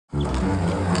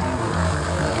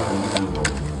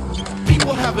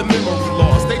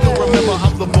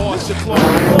your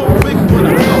claws. Big when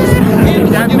I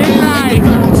toast. That midnight.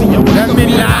 That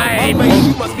midnight.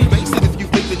 You must be basic if you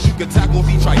think that you can tackle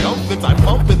the triumphant. I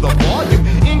pump in the volume.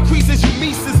 Increases you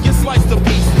mises, get sliced to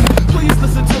pieces. Please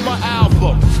listen to my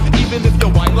album. Even if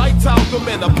you're white like talcum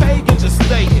and a pagan, just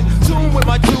stay in tune with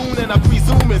my tune, and I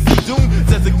presume it's doom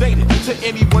designated to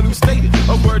anyone who stated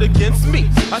a word against me.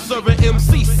 I serve an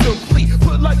MC simply.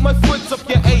 Put like my foot up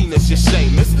your anus, you're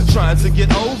shameless. Trying to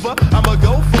get over, I'ma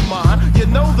go for mine. You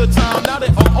know the time, now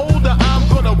that I'm older, I'm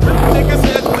gonna rip niggas'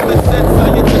 heads with the said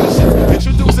salutations.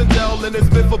 Introducing Dell, and it's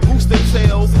been for boosting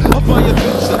tales of my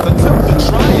adventures. Attempt to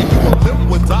try it, you will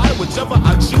live or die, whichever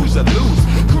I choose, you lose.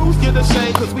 Crews get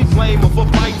ashamed cause we blame them for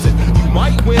fighting. You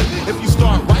might win if you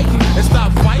start writing and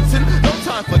stop fighting. No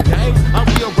time for games, I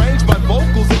rearrange my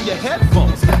vocals in your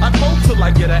headphones. I hope till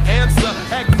I get an answer,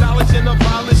 acknowledge and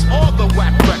abolish all the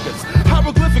whack records.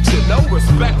 Hieroglyphics should know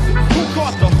respected. Who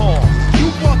caught the horn?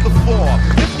 You bought the form.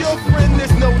 If you're a friend,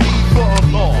 there's no need for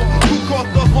alarm. Who caught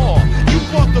the horn? You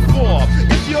bought the form.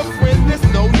 If you're a friend, there's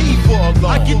no need for alarm.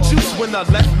 I get juice when I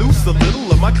let loose a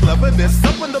little of my cleverness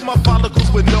up into my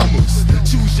follicles with no moose.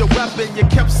 Choose your weapon, you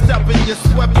kept stepping, you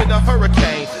swept in a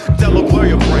hurricane. Delaware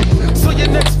your brain. So your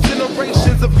next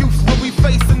generations of youth will be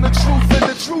facing the truth, and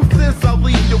the truth is I'll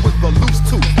leave you with a loose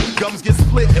tooth. Gums get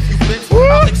split if you fit.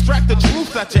 I'll extract the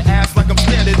truth out your ass like I'm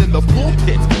standing in the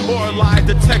pulpit, or a lie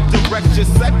detector wreck your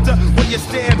sector where you're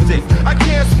standing. I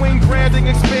can't swing branding,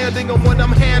 expanding on what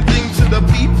I'm handing to the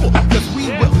people, cause we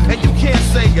will, and you can't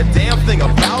say a damn thing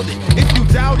about it. If you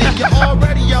doubt it, you're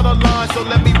already out of line, so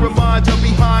let me remind you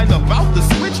behind about the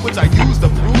switch which I used to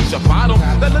bruise your bottom.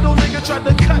 That little nigga tried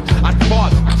to cut, I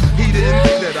caught him. He didn't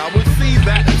think that I would see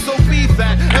that, so be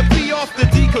that and be off the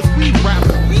D, cause we rap.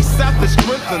 We sap the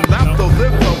strength and laughter,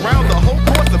 live around the whole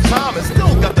course of time, and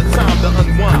still got the time to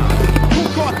unwind. Who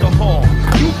caught the horn?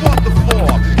 You bought the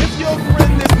form. If you're a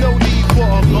friend, there's no need for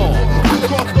alarm. Who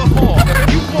caught the horn?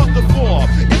 You bought the form.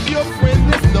 If you're a friend,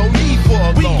 there's no need for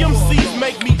alarm. We MCs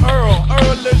make me Earl.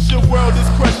 Earl is your world is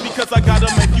crushed because I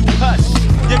gotta make you hush.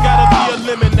 You gotta be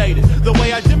eliminated. The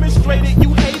way I demonstrated,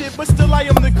 you hate it, but still I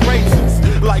am the greatest.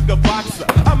 Like a boxer,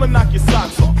 I'ma knock your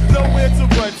socks off. Nowhere to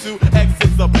run to,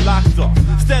 exits are blocked off.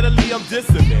 Steadily I'm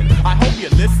dissonant, I hope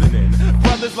you're listening.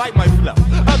 Brothers like my flow,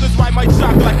 others ride my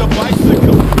jock like a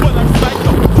bicycle. But I'm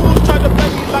psycho, fools try to play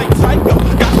me like Tycho.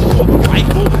 Got to walk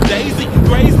Michael, Daisy,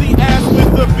 graze the ass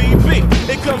with the BB.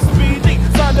 It comes speedy,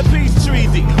 sign the peace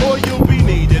treaty, or you'll be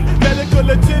needing medical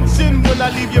attention when I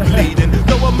leave you bleeding.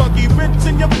 Though a monkey rich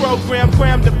in your program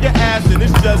crammed up your ass, and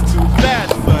it's just too bad